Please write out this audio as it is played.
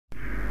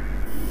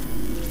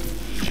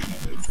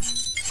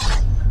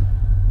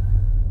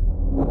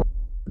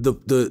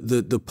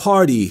the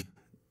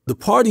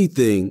party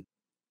thing,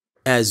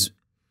 as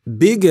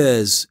big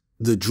as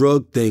the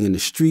drug thing and the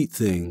street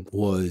thing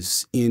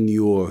was in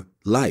your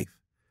life,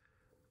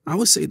 I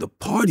would say the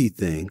party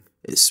thing,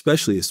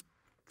 especially as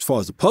far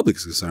as the public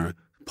is concerned,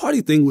 the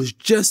party thing was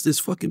just as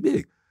fucking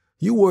big.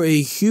 You were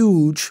a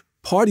huge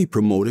party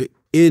promoter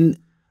in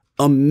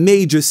a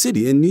major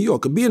city in New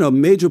York. Being a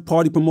major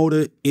party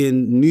promoter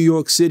in New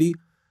York City,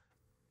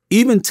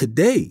 even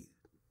today,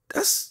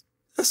 that's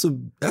a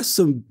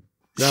big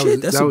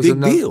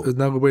deal.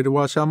 Another way to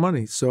wash our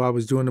money. So I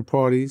was doing the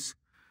parties,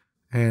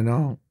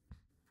 and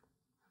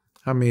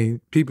I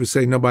mean, people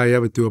say nobody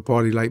ever threw a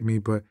party like me,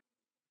 but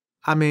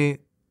I mean,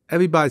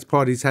 everybody's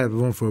parties have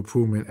room for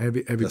improvement.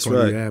 Every That's party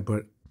right. you had,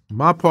 but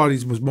my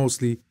parties was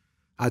mostly,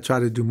 I try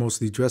to do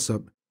mostly dress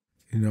up.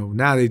 You know,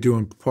 now they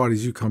doing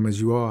parties, you come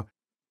as you are,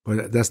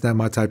 but that's not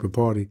my type of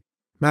party.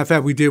 Matter of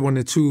fact, we did one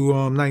in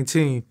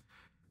 219.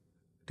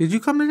 Did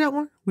you come to that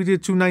one? We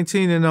did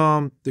 219 in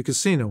the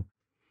casino,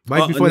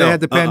 right before they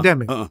had the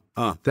pandemic.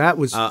 That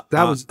was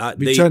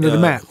Return to the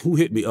Mac. Who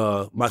hit me?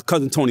 My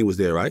cousin Tony was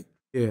there, right?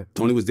 Yeah,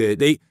 Tony was there.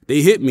 They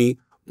hit me,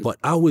 but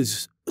I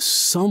was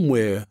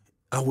somewhere.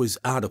 I was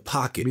out of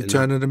pocket.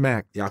 Return to the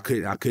Mac. Yeah,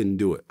 I couldn't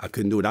do it.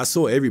 I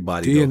saw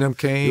everybody. D and them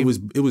came.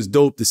 It was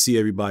dope to see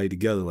everybody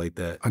together like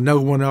that.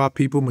 Another one of our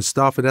people,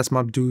 Mustafa, that's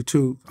my dude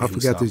too. I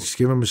forgot to just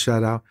give him a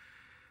shout out.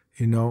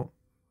 You know,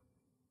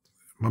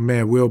 my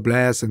man Will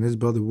Blast and his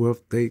brother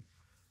Wolf, they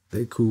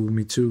cool with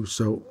me too.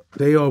 So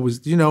they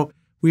always, you know,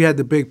 we had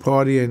the big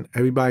party and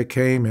everybody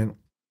came, and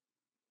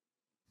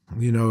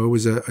you know, it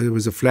was a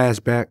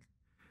flashback.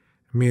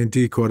 Me and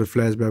D caught a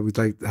flashback with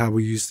like how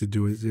we used to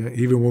do it. Yeah,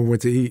 even when we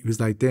went to eat, it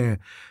was like, damn,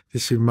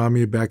 this should remind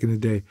me of back in the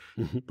day.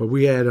 But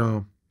we had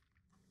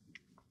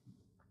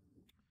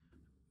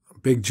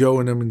Big Joe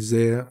and them was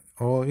there.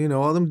 All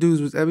them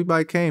dudes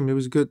everybody came. It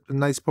was good, a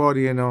nice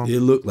party, and it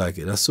looked like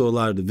it. I saw a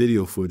lot of the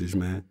video footage,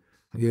 man.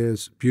 Yeah,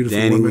 it's beautiful.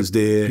 Danny women, was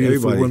there.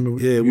 beautiful Everybody.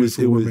 Women, yeah, it was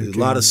a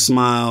lot of came.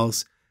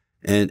 smiles,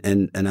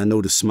 and I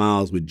know the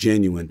smiles were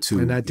genuine too.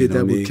 And I did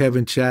that with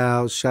Kevin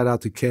Childs. Shout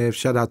out to Kev.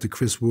 Shout out to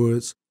Chris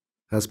Woods.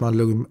 That's my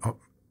little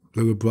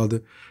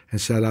brother.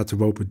 And shout out to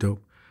Roper Dope.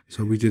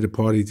 So we did a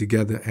party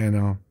together,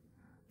 and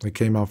it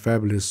came out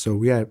fabulous. So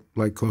we had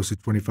like close to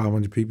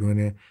 2,500 people in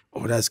there.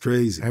 Oh, that's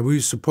crazy. And we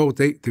supposed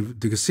the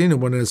casino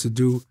wanted us to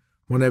do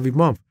one every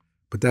month,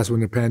 but that's when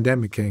the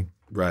pandemic came.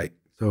 Right.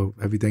 So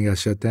everything got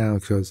shut down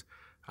because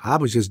I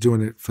was just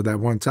doing it for that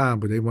one time,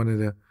 but they wanted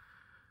to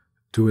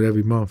do it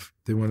every month.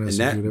 They wanted us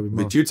to do it every month.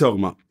 But you're talking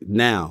about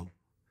now.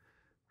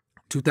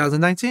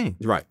 2019.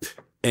 Right.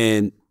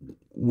 And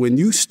when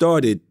you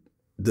started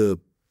the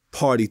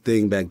party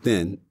thing back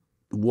then,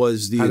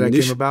 was the how that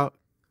came about?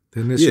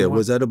 The initial one?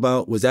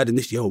 Was that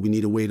initial, we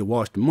need a way to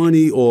wash the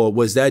money, or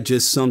was that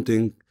just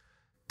something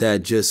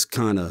that just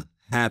kind of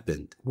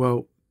happened?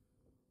 Well,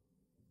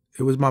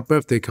 it was my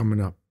birthday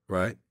coming up.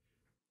 Right.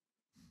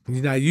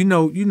 Now, you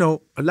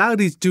know, a lot of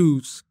these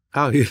dudes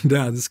out here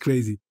now, this is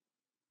crazy.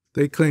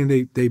 They claim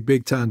they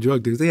big time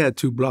drug dealers. They had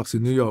 2 blocks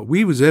in New York.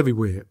 We was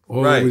everywhere,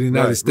 all over the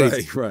United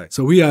States. Right.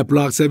 So we had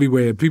blocks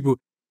everywhere. And people,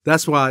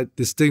 that's why it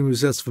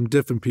distinguishes us from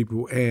different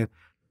people.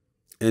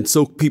 And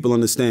so people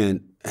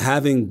understand,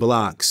 having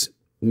blocks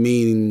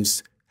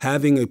means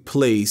having a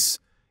place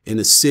in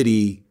a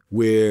city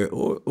where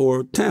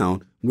or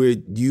town where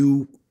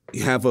you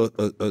have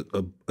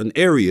an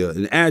area,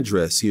 an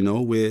address, you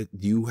know, where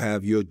you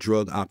have your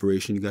drug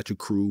operation, you got your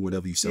crew,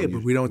 whatever you sell. Yeah,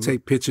 but we don't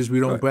take pictures. We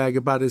don't brag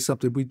about it. It's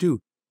something we do.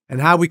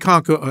 And how we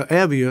conquer an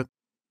area,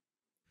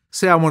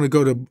 say I want to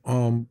go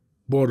to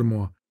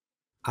Baltimore.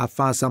 I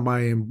find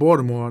somebody in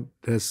Baltimore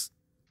that's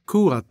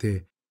cool out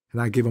there,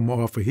 and I give him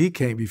an offer he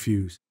can't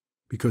refuse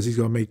because he's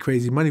going to make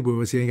crazy money with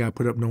us. He ain't got to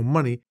put up no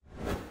money.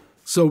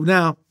 So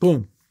now,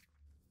 boom.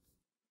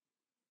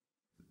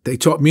 They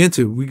talked me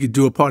into, we could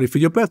do a party for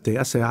your birthday.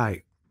 I said, all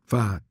right,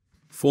 fine.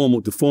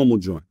 The formal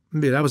joint.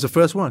 Yeah, that was the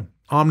first one.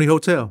 Omni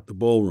Hotel. The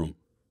ballroom.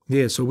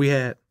 Yeah, so we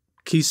had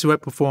Keith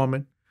Sweat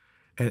performing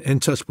and In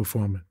Touch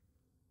performing.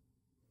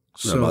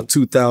 So about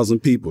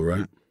 2,000 people,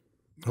 right?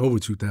 Over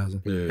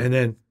 2,000. Yeah. And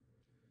then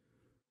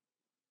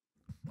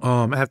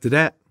after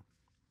that,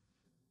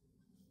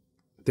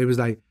 they was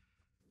like,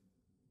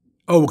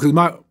 oh, because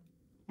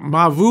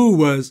my rule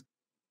was,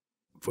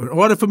 in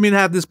order for me to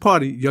have this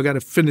party, y'all got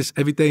to finish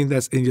everything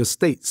that's in your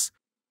states.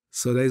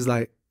 So they's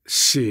like,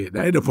 shit,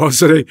 that ain't the problem.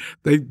 So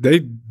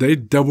they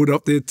doubled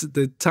up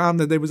the time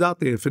that they was out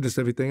there and finished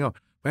everything up.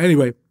 But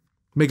anyway,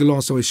 make a long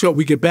story short,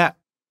 we get back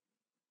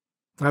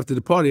after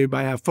the party,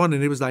 everybody have fun,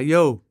 and it was like,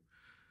 yo,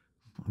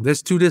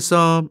 let's do this,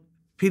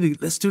 Peter,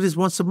 let's do this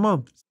once a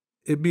month.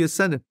 It'd be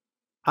incentive.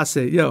 I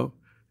said, yo,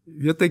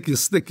 you think you're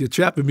slick, you're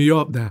trapping me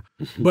off now.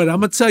 But I'm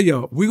gonna tell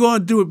y'all, we're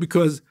gonna do it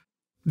because,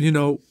 you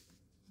know,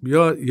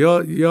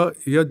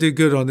 you did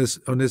good on this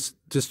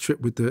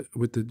trip with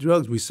the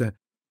drugs we sent.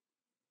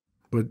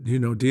 But, you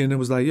know, D&M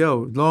was like,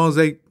 yo, as long as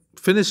they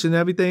finishing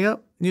everything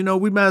up, you know,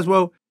 we might as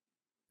well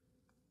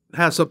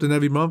have something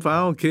every month.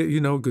 I don't care,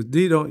 you know, because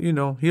D don't, you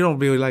know, he don't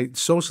really like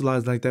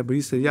socialize like that. But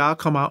he said, yeah, I'll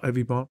come out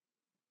every month.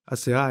 I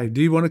said, all right,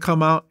 do you want to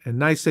come out? And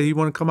Nice said he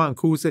want to come out, and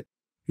Cool said,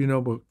 you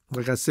know, but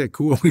like I said,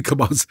 Cool only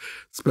come out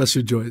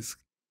special joints.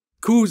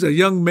 Cool's a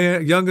young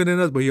man, younger than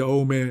us, but he's an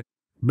old man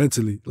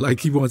mentally.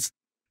 Like he wants,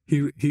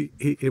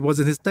 it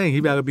wasn't his thing.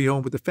 He'd rather be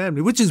home with the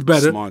family, which is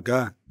better. Smart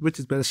guy. Which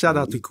is better. Shout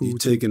out to Cool. You're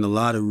taking a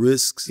lot of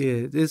risks.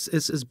 Yeah,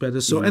 it's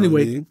better. So You know anyway,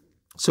 what I mean?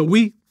 so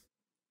we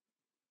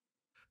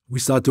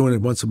start doing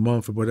it once a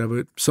month or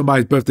whatever.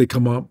 Somebody's birthday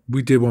come up.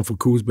 We did one for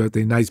Cool's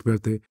birthday, Night's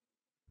birthday,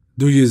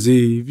 New Year's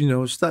Eve. You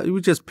know, we were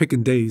just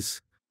picking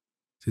days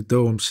to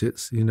throw them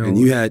shits. You know, And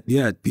you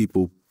had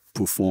people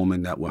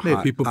performing that were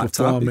hot, people hot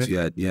performing.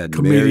 topics. You had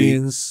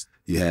comedians.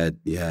 Mary,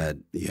 you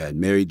had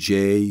Mary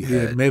J. You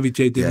had Mary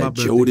J. did you my had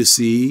birthday.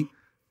 Jodeci.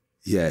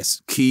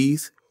 Yes,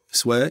 Keith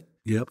Sweat.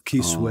 Yep,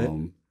 Keith Sweat.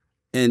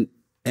 And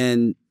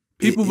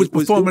People was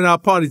performing at our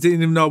parties,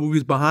 didn't even know we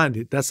was behind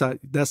it. That's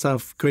how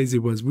crazy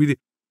it was. We did,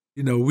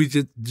 you know, we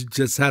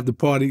just have the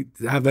party,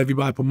 have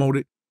everybody promote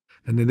it,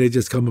 and then they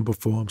just come and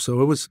perform.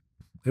 So it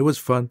was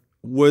fun.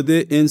 Were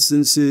there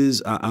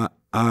instances? I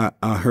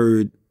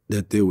heard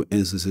that there were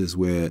instances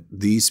where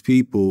these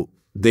people,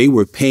 they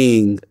were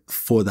paying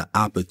for the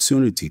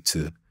opportunity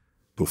to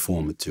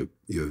perform at your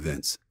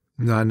events.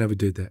 No, I never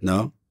did that.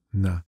 No,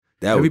 No.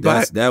 that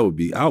would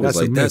be. I was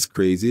like, that's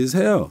crazy as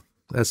hell.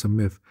 That's a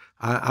myth.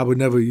 I would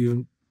never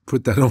even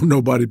put that on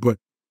nobody, but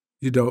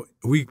you know,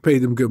 we paid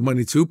them good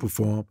money to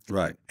perform.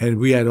 Right. And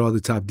we had all the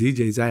top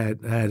DJs. I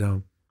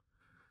had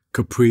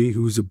Capri,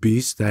 who's a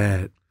beast. I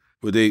had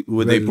Would they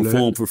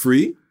perform for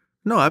free?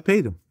 No, I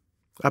paid them.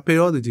 I paid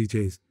all the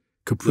DJs.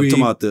 Capri. I'm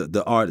talking about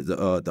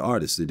the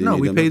artists. Did No,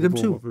 we paid them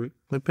perform too. for free?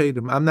 We paid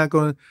them. I'm not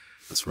going to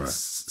That's right.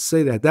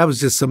 say that. That was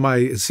just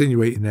somebody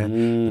insinuating that.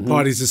 Mhm. The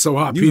parties are so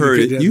hot. You've heard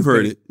it. You've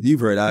heard it. You've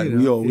heard it.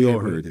 We all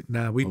heard it.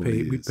 Nah, we over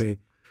paid. the We years. paid.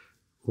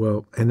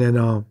 Well, and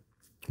then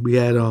we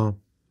had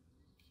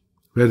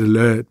Red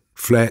Alert,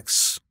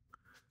 Flex,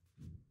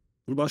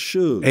 What about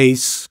Suge?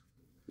 Ace.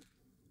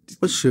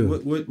 What's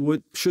Suge?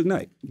 What Suge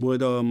Knight?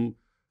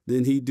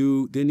 Didn't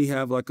he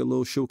have like a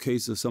little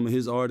showcase of some of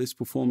his artists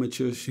perform at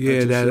your show?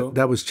 Yeah,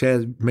 that was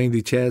Chaz.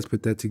 Mainly Chaz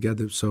put that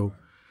together. So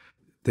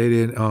they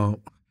didn't.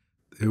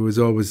 It was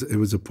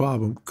a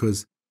problem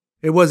because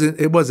it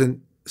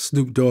wasn't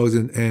Snoop Dogg's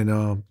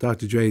and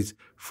Dr. Dre's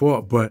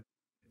fault, but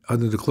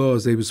under the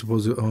clause they were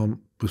supposed to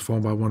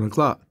perform by 1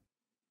 o'clock.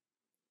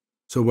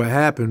 So what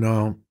happened?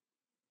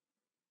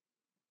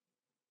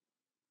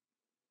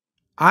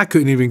 I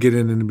couldn't even get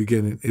in the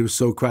beginning. It was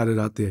so crowded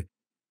out there.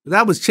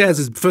 That was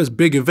Chaz's first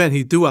big event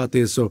he threw out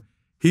there, so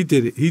he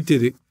did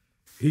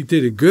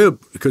it good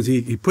because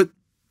he put,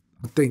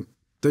 I think,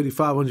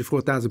 3,500,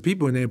 4,000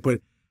 people in there,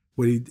 but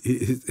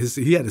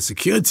he had a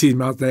security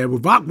team out there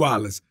with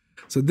Rottweilers.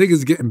 So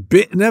niggas getting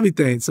bit and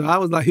everything. So I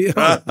was like, yeah.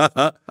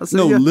 I said,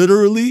 no, yeah.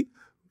 literally?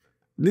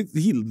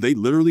 They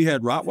literally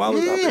had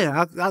Rottweilers out there?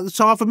 Yeah, it's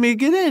hard for me to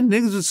get in.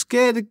 Niggas was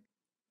scared.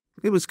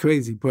 It was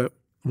crazy. But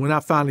when I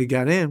finally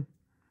got in,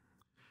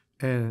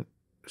 and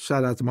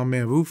shout out to my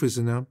man Rufus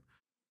and them,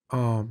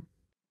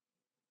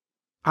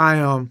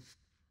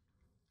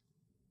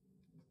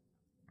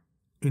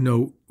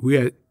 we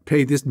had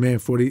paid this man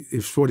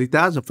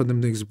 $40,000 for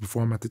them niggas to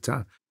perform at the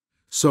time.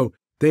 So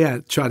they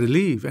had tried to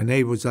leave, and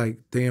they was like,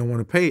 they didn't want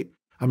to pay it.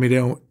 I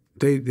mean,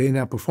 they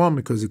not performing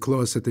because the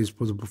clause said they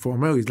supposed to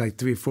perform early. It's like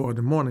 3 or 4 in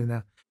the morning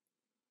now.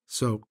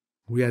 So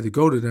we had to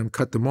go to them,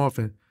 cut them off,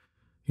 and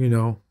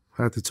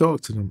had to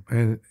talk to them.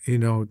 And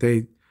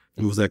they.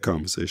 What was that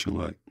conversation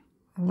like?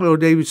 Well,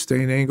 they was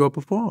saying they ain't gonna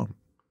perform.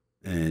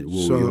 And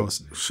what were y'all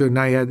saying? Suge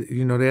Knight had,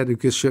 they had to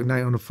get Suge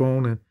Knight on the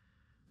phone, and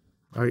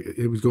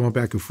it was going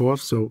back and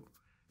forth. So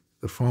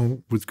the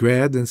phone was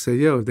grabbed and said,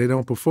 "Yo, if they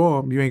don't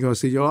perform, you ain't gonna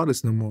see your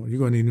artists no more. You're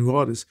gonna need new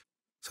artists."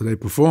 So they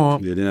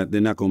perform. Yeah,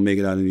 they're not gonna make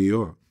it out of New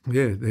York.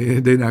 Yeah,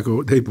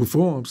 they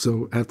perform.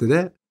 So after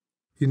that,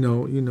 it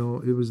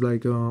was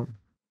like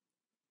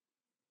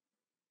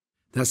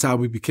that's how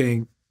we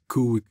became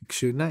cool with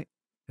Suge Knight,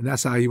 and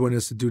that's how he wanted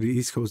us to do the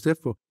East Coast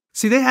Defo.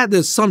 See, they had the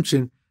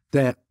assumption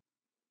that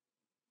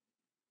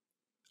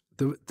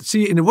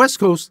in the West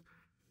Coast,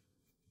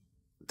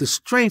 the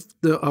strength,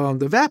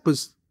 the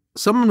rappers,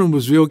 some of them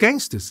was real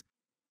gangsters.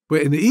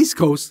 But in the East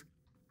Coast,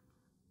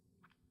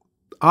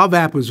 our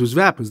rappers was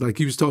rappers, like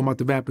you was talking about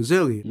the rappers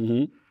earlier.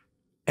 Mm-hmm.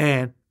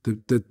 And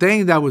the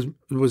thing that was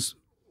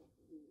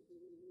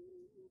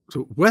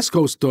so West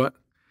Coast thought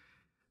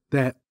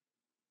that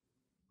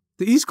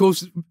the East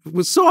Coast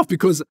was soft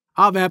because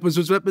our rappers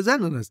was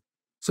representing us.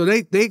 So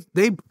they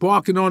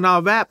barking on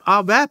our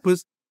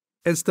rappers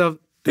and stuff.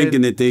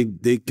 Thinking that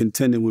they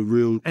contended with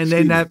real and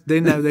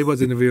they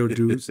wasn't the real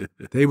dudes.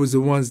 They was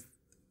the ones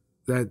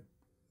that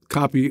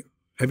copy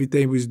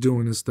everything we was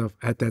doing and stuff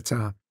at that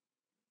time.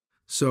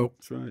 So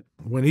that's right.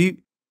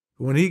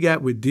 When he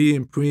got with D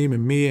and Preem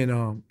and me and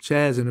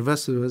Chaz and the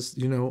rest of us,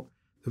 the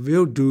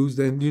real dudes,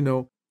 then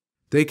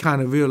they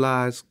kind of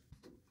realized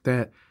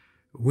that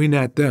we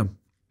not them.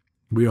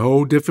 We a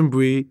whole different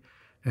breed,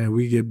 and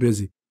we get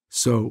busy.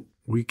 So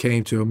we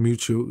came to a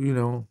mutual,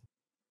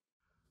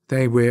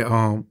 thing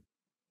where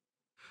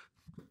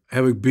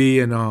Eric B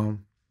and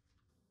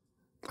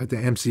I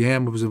think MC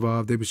Hammer was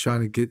involved. They was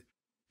trying to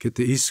get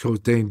the East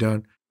Coast thing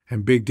done,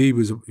 and Big D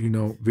was, you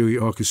know, really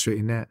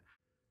orchestrating that.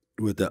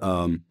 With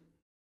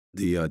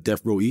the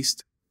Death Row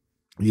East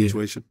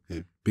situation?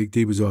 Yeah. Big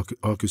D was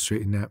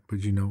orchestrating that,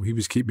 but, you know, he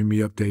was keeping me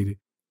updated.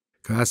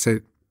 Because I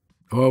said,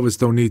 all of us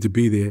don't need to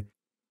be there.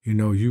 You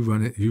know, you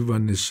run it. You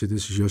run this shit.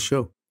 This is your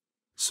show.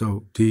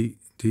 So D,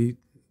 you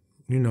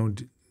know,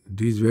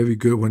 D's very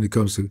good when it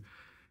comes to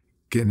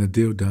getting a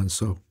deal done.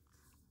 So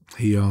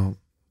he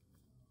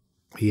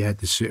had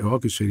the shit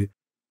orchestrated.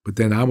 But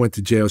then I went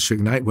to jail. Suge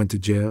Knight went to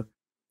jail.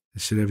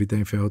 And shit,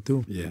 everything fell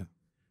through. Yeah.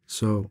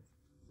 So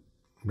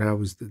that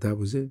was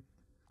it.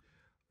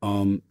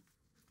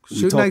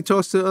 Suge Knight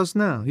talks to us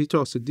now. He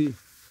talks to D.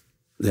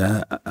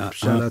 Yeah.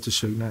 Shout out to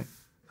Suge Knight.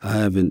 I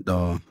haven't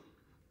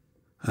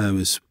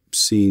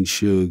seen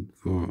Suge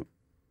or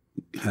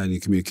had any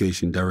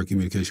direct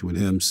communication with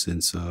him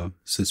since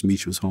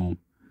Meech was home.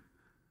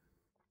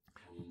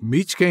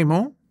 Meech came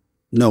home?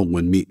 No,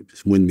 when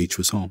Meech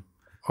was home.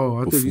 Oh,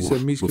 I thought you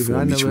said Meech, because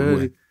I never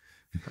heard it.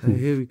 I didn't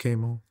hear he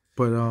came home.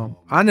 But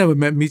I never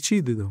met Meech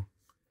either, though.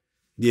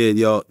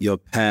 Yeah, your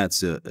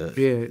paths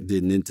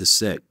didn't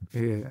intersect.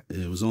 Yeah.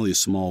 It was only a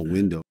small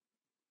window.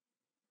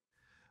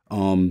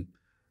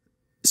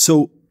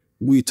 So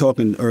we were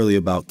talking earlier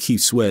about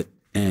Keith Sweat,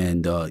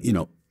 and you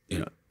know,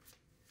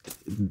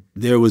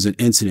 there was an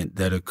incident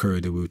that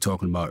occurred that we were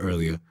talking about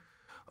earlier,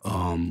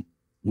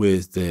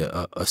 with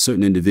a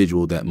certain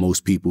individual that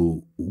most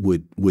people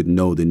would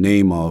know the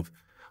name of,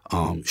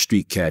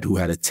 Street Cat, who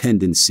had a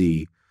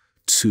tendency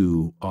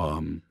to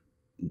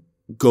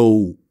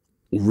go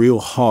real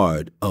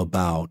hard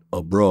about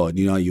a broad.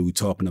 You know, you were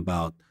talking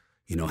about,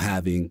 you know,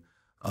 having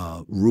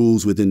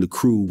rules within the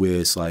crew where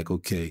it's like,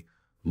 okay,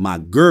 my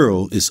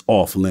girl is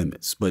off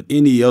limits, but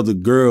any other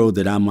girl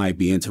that I might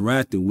be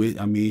interacting with,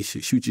 I mean,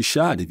 shoot your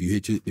shot. If you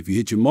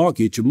hit your mark,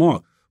 you hit your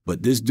mark.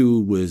 But this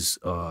dude was,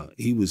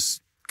 he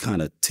was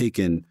kind of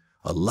taking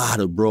a lot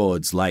of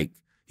broads, like,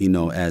 you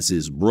know, as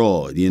his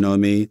broad, you know what I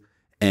mean?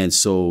 And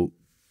so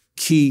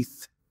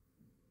Keith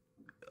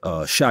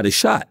shot his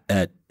shot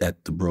at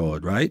the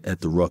broad, right?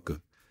 At the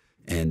Rucker.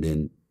 And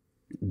then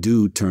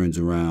dude turns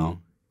around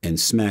and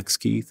smacks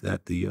Keith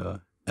at the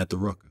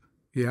Rucker.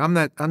 Yeah, I'm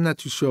not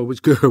too sure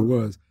which girl it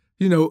was.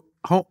 You know,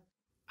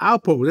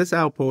 Alpo, that's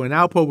Alpo, and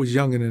Alpo was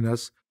younger than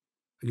us.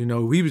 You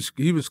know, he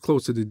was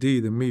closer to D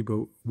than me,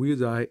 but we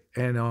was all right,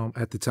 and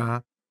at the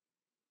time.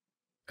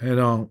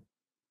 And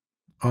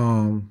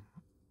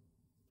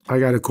I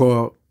got a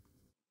call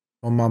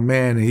on my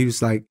man, and he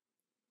was like,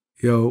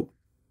 yo,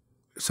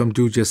 some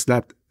dude just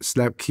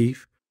slapped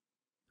Keith.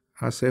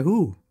 I said,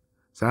 who?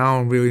 So I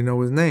don't really know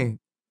his name.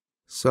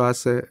 So I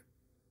said,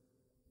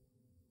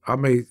 I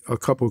made a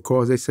couple of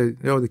calls. They said,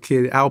 yo, the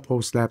kid,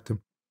 Alpo slapped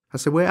him. I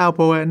said, where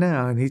Alpo at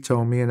now? And he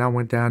told me, and I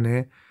went down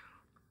there,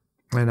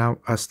 and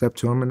I stepped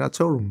to him, and I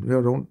told him,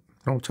 yo,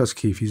 don't touch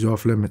Keith. He's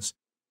off limits.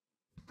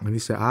 And he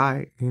said, all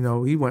right. You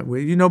know, he went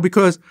with, you know,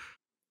 because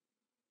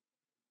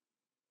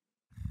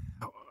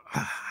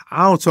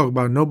I don't talk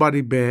about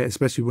nobody bad,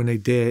 especially when they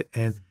dead.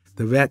 And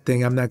the rat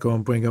thing, I'm not going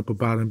to bring up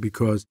about him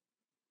because,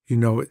 you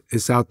know,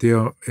 it's out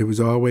there. It was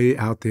always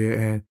out there.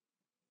 And,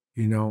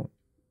 you know,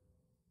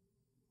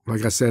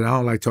 like I said, I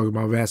don't like talking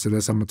about rats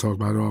unless I'm going to talk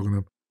about all of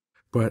them.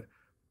 But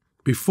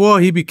before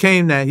he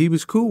became that, he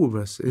was cool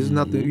with us. There's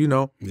nothing, you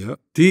know. Yeah.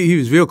 D, he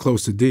was real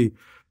close to D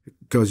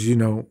because, you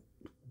know,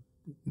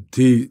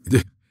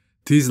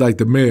 D's like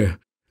the mayor.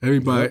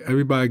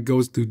 Everybody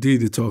goes through D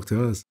to talk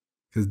to us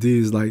because D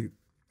is like,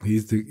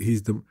 he's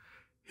the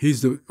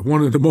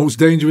one of the most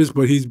dangerous,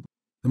 but he's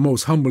the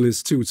most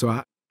humblest too.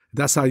 So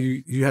that's how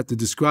you have to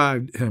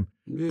describe him.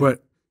 Yeah.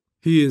 But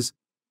he's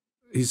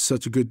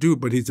such a good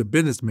dude, but he's a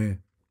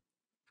businessman.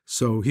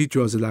 So he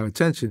draws a lot of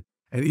attention.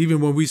 And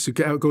even when we used to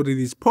go to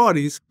these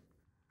parties,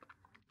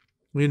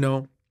 you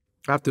know,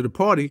 after the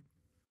party,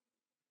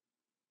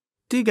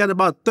 D got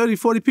about 30,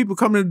 40 people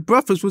coming to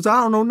breakfast, which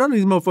I don't know none of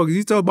these motherfuckers.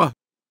 He's talking about,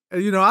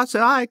 you know, I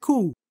said, all right,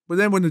 cool. But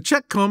then when the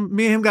check come,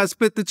 me and him got to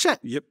split the check.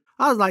 Yep.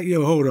 I was like,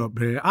 yo, hold up,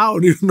 man. I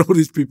don't even know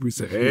these people. He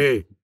said,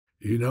 hey,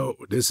 you know,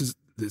 this,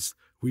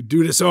 we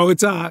do this all the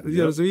time. You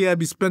know, so he had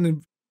me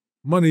spending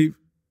money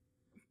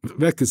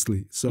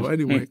recklessly. So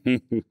anyway,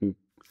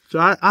 so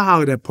I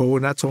hollered at Poe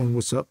and I told him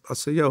what's up. I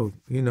said, yo,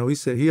 you know, he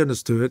said he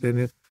understood. And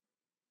then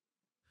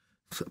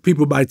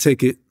people might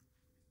take it,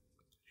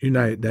 you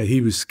know, that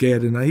he was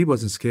scared, and he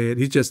wasn't scared.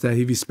 He's just that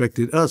he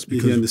respected us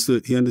because he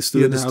understood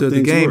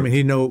the game, work. And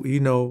he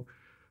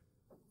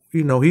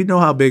know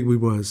how big we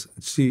was.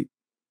 See,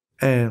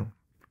 and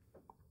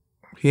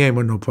he ain't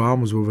with no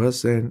problems with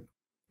us. And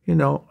you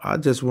know, I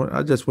just went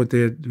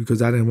there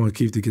because I didn't want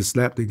Keith to get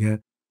slapped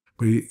again.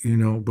 But you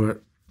know,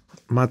 but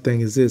my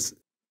thing is this: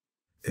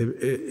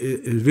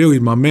 it really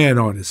my man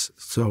artist.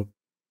 So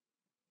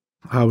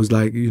I was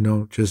like, you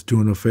know, just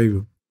doing a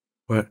favor,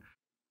 but.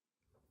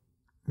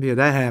 Yeah,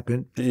 that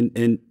happened.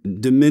 And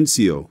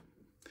Demencio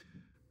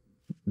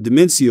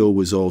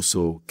was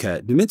also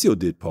cat. Demencio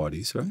did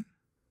parties, right?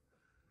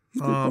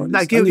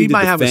 Like he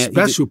might have a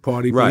special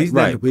party, but he's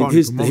not the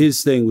party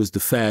his thing was the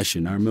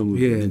fashion. I remember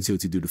until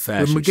to do the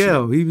fashion. With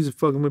Miguel, shit. He was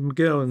fucking with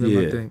Miguel and them,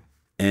 I think.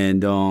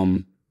 And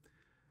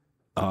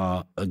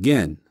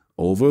again,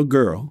 over a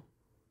girl,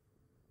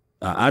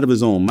 out of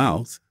his own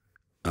mouth,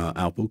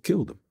 Alpo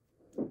killed him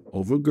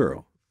over a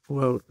girl.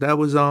 Well, that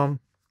was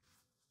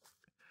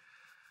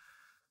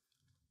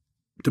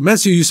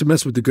Demencio used to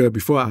mess with the girl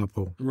before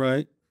Alpo.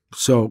 Right.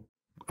 So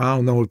I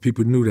don't know if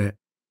people knew that.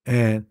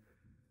 And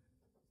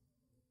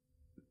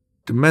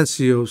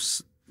Demencio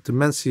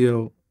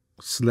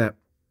slept,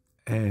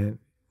 and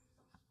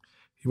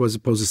he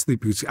wasn't supposed to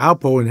sleep. Because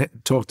Alpo and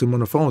talked to him on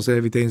the phone, said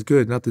everything's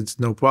good, nothing's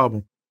no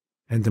problem.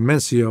 And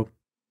Demencio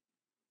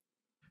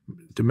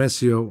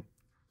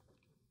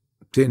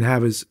didn't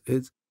have his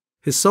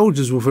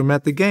soldiers with him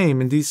at the game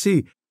in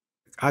D.C.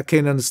 I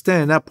can't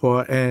understand that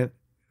part, and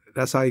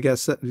that's how he got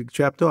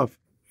trapped off.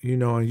 You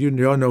know, and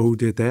y'all know who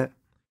did that.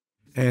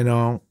 And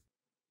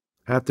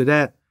after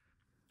that,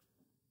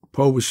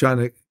 Poe was trying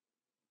to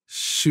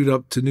shoot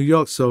up to New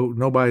York, so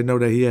nobody know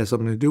that he had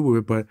something to do with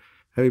it, but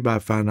everybody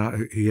found out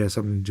he had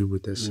something to do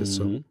with that shit.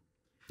 So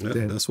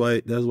that's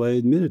why he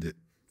admitted it.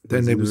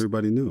 Then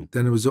everybody knew.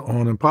 Then it was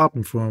on and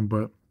popping for him,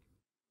 but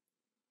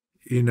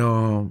you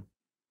know,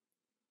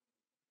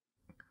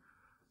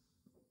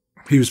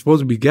 he was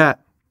supposed to be got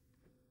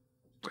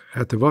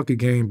at the Rucker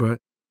game, but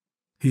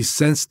he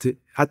sensed it.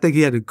 I think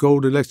he had a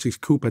gold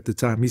electric coupe at the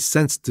time. He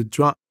sensed the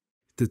drop,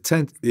 the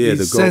tent. Yeah,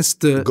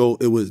 the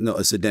gold. It was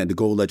a sedan, the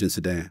Gold Legend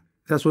sedan.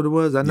 That's what it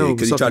was. I know.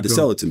 Because he tried to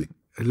sell it to me.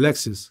 A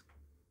Lexus.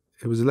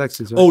 It was a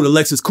Lexus. Right? Oh, the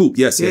Lexus coupe.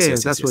 Yes.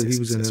 That's what he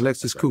was in, a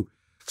Lexus coupe.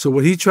 So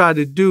what he tried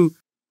to do.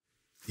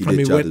 He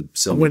did try to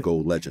sell the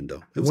Gold Legend,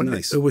 though. It was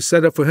nice. It was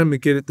set up for him to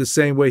get it the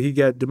same way he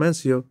got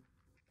Demencio.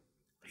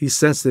 He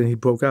sensed it and he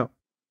broke out.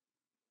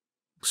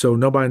 So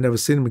nobody never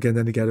seen him again.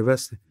 Then he got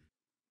arrested.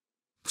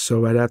 So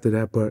right after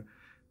that, but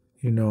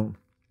you know,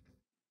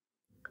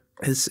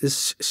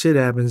 it's shit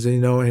happens,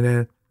 you know. And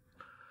then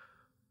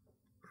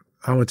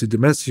I went to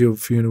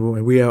Demencio's funeral,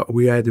 and we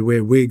had to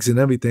wear wigs and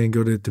everything,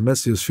 go to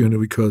Demencio's funeral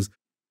because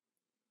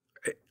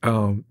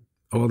all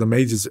the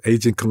majors,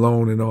 Agent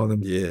Cologne and all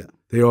them,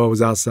 they all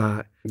was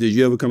outside. Did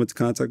you ever come into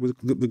contact with?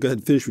 Go ahead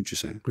and finish what you're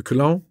saying. With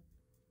Cologne?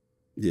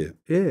 Yeah.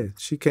 Yeah,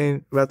 she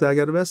came after I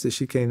got arrested.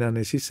 She came down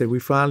there. She said, "We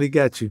finally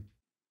got you.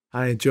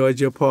 I enjoyed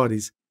your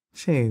parties."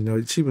 She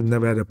would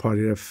never had a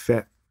party. That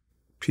fat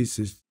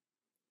pieces.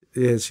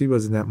 Yeah, she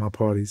wasn't at my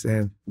parties.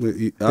 And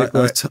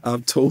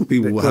I've told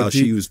people how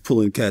she was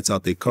pulling cats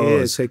out their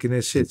cars. Yeah, taking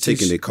their shit.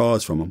 Taking their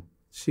cars from them.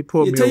 She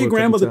pulled me over. Tell your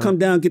grandmother come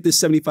down, get this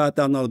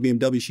 $75,000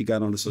 BMW she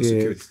got on the Social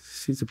Security.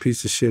 She's a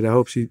piece of shit. I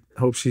hope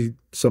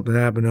something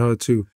happened to her too.